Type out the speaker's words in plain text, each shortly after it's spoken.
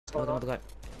Another guy.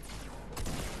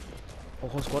 Oh,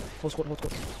 whole squad.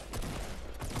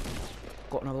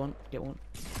 Got another one. Get one.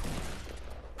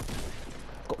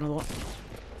 Got another one.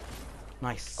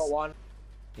 Nice. Got one.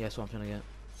 Yeah, that's what I'm trying to get.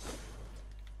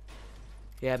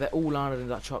 Yeah, they're all landed in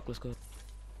that truck. Let's go.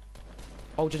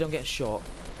 Oh, just don't get shot.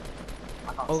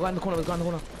 Oh, guy in the corner. Got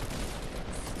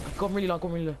him really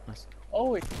low. Nice.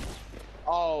 Oh,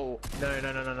 oh, no.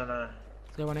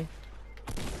 Let's go running.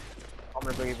 I'm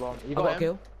gonna boogie bomb. You I got a him?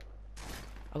 kill.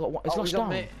 I got one. It's lost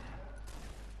down.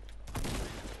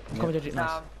 I'm coming to it.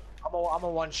 Nice. I'm a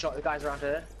one shot. The guys around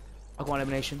here. I got an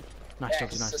elimination. Nice job,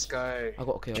 nice. Let's go. I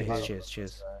got a kill.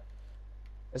 Cheers.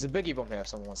 There's a boogie bomb here if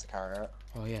someone wants to carry it.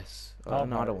 Oh yes. Oh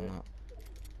no, I don't want that.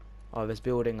 Oh, there's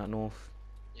building at north.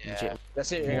 Yeah. Legit.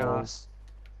 That's it. You're us.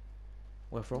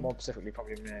 Where from? More specifically,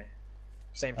 probably me.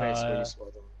 Same place where you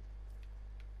spotted them.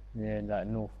 Yeah, like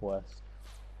northwest.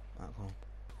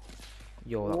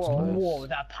 Yo, that was Whoa, close.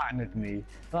 that pannered me.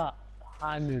 That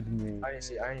pannered me. I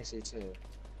only see two.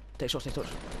 Take shots. RPG.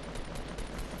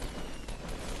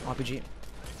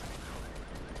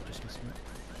 Just missing it.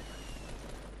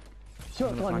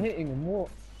 Shots aren't hitting him, what?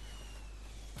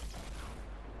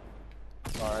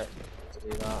 Alright, to do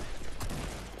that.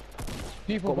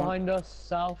 People behind us,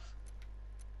 south.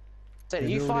 So, are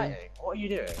you fighting? What are you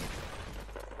doing?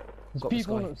 There's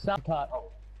people on the south part.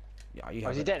 Yeah, you Oh,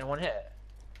 have is he it. dead in one hit?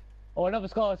 Oh, another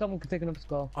scar. Someone can take another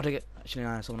scar. I'll take it. Actually,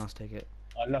 no, someone else take it.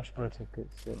 I lush bro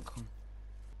tickets. Yeah. Come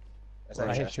It's I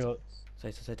no hit chest. shots.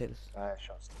 on. Say, take this.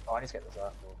 Shots. Oh, I need to get this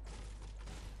out.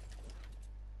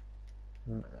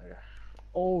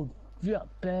 Oh, yeah,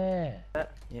 bear.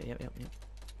 Yep.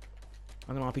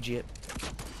 I'm gonna RPG it.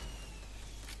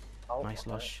 Oh, Nice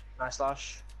lush. Nice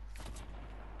lush.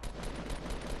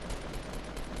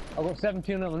 I got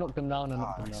 17 of them. I knocked them down.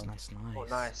 Nice. Oh,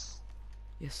 nice.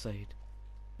 Yes, Said.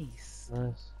 Nice.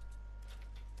 Nice.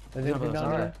 There's Another anything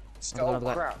down guy. there? Oh, Another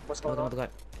guy. crap. What's going on? Another guy.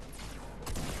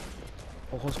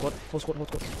 Oh, whole squad.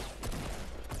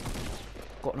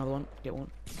 Got another one. Get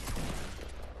one.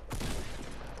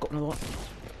 Got another one.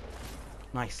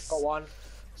 Nice. Got one.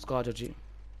 Scar Judgy.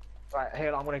 Right,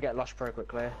 here, I'm gonna get Lush Pro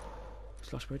quickly.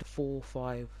 Slash break 4,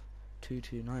 5, 2,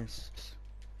 2. Nice.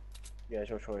 Yeah, it's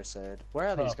your choice, Sid. Where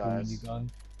are these Purple guys? minigun.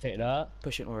 Take that.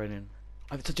 Pushing or in.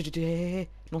 I've here.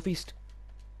 Northeast.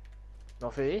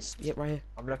 Northeast? Yep, right here.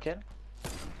 I'm looking.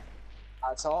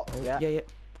 At top, Oh, yeah. Yeah.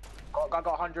 Got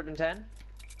 110.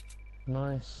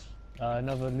 Nice.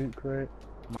 Another loot crate.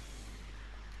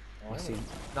 I see him.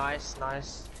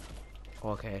 Nice.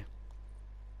 Okay.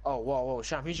 Oh, whoa,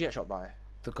 Sham, who'd you get shot by?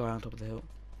 The guy on top of the hill.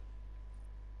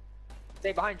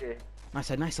 Stay behind you. Nice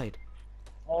side.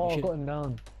 Oh, I shit. got him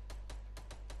down.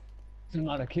 Doesn't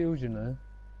matter kills, you know.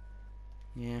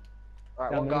 Yeah.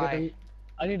 Alright, Yeah, one man, guy.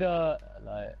 I need a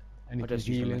like I anything just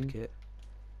use the med healing. kit.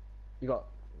 You got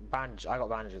bandage. I got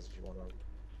bandages if you want them.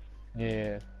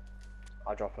 Yeah.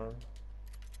 I'll drop them.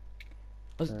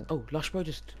 Oh, Lush Bro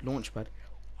just launch pad.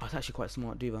 Oh, it's actually quite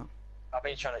smart to do that. I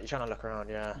mean, you're trying to look around,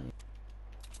 yeah.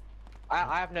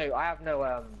 I have no,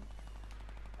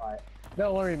 right.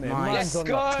 Don't worry, man. Nice. Mine's on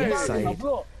Let's that. go. Yes, I've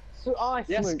got so I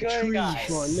Let's smoke go, trees guys.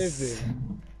 for a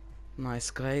living.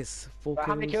 Nice guys. 4 Right, kills.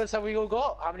 how many kills have we all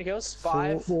got? How many kills?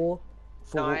 5, Four.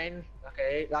 9.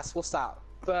 Okay, what's that?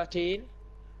 13.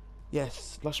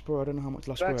 Yes, Lush Bro. I don't know how much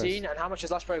Lush Bro 13, has. and how much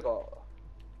has Lush Pro got?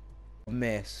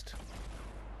 Missed.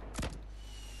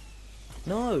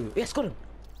 No. Yes, got him.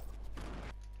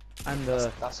 And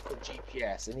That's called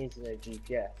GPS. It needs to know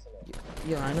GPS.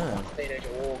 yeah, I know. They know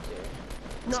you're walking.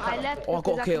 No, I left. Oh, I got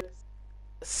because a kill.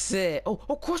 Sick. Oh,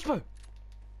 crossbow.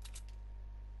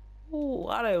 Oh,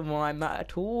 I don't mind that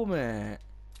at all, mate.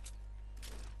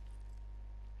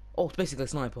 Oh, it's basically a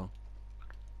sniper.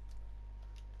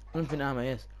 Infinite ammo,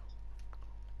 yes.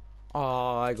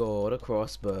 Oh, I got a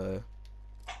crossbow.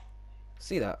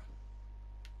 See that?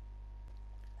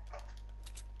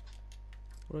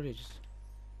 What did he just?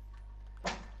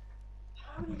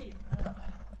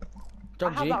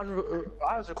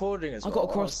 I was recording as I well. got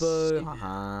a crossbow.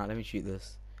 Haha, let me shoot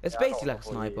this. It's Yeah, I got basically like a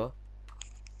one for you. sniper.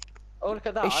 Oh, look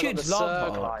at that. It I got shoots the lava.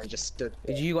 circle line just stood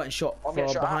there. Did you got shot I'm from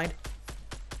getting shot behind?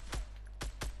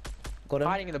 Got him.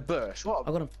 Hiding in the bush. What?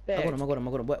 I got him. I got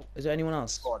him. Wait, is there anyone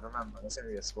else? Squad, remember. There's gonna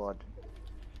be a squad.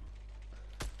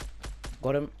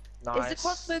 Got him. Nice. Is the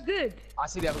crossbow good? I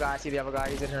see the other guy.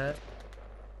 He's in here.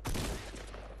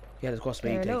 Yeah, there's a crossbow.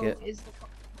 You Hello, take it. Is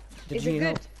Did it you need good?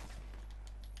 help?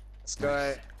 Let's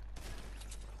go.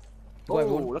 Go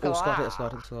everyone. Ooh, look at Scar, that. take the scar,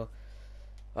 take the scar.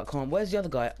 Come on, where's the other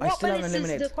guy? I What still haven't balance is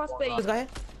eliminated. the crossbow? This guy here?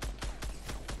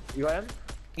 You got him?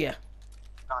 Yeah.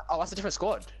 Oh, that's a different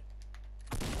squad.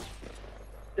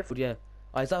 Yeah.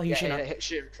 Oh, is that who you shooting at?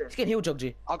 shoot him. He's getting healed,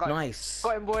 Joggy. I got him. Nice.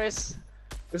 Got him, boys.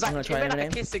 It was I'm like, gonna try it made him like a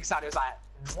again. kissing sound. It was like,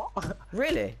 what?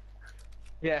 Really?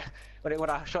 Yeah, when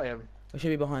I shot him. We should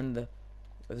be behind the.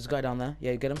 There's a guy down there.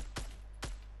 Yeah, you get him.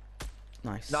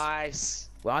 Nice. Nice.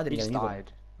 Well, I didn't He get just him. You got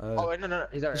died. him. Oh, no.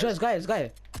 He's there. There's a guy. There's a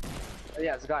guy.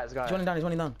 Yeah, it's a guy. He's running down. He's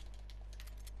running down.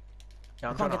 Yeah,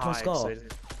 I'm I can't trying get to my hide, scar. so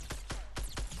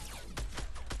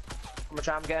I'm gonna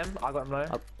try and get him. I got him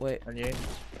low. Wait. And you?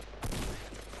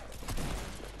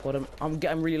 Got him. I'm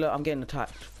getting really low. I'm getting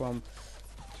attacked from.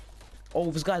 Oh,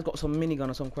 this guy's got some minigun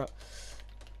or some crap.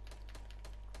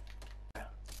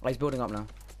 Oh, he's building up now.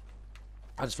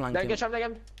 I just flanked Don't him. get shot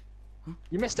again. Huh?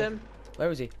 You missed him.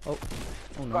 Where is he? Oh,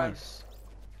 oh, nice.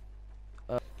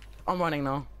 I'm running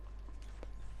now.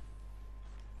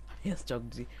 Yes,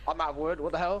 Jugsy. I'm out of wood.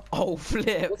 What the hell? Oh,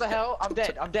 flip. What the hell? I'm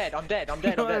dead. I'm dead. I'm dead. I'm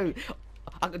dead. I'm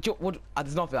dead.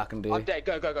 There's nothing I can do. I'm dead.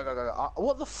 Go.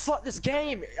 What the fuck? This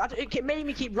game? It made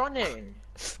me keep running.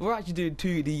 We're actually doing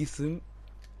too decent.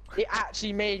 It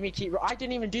actually made me keep. I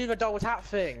didn't even do the double tap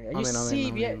thing. And I'm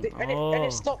in. and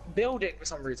it stopped building for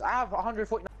some reason. I have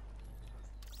 149.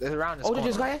 There's around this. Oh, did corner.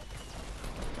 this guy?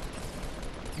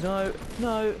 No,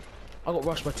 no. I got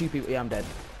rushed by 2 people. Yeah, I'm dead.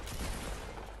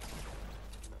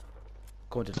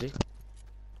 Go on, Diddy.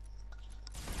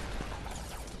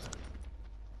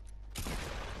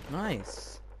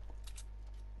 Nice.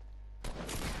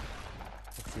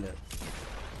 Flip.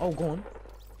 Oh, go on.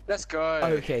 Let's go.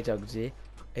 Okay, Jugsy.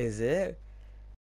 Is it?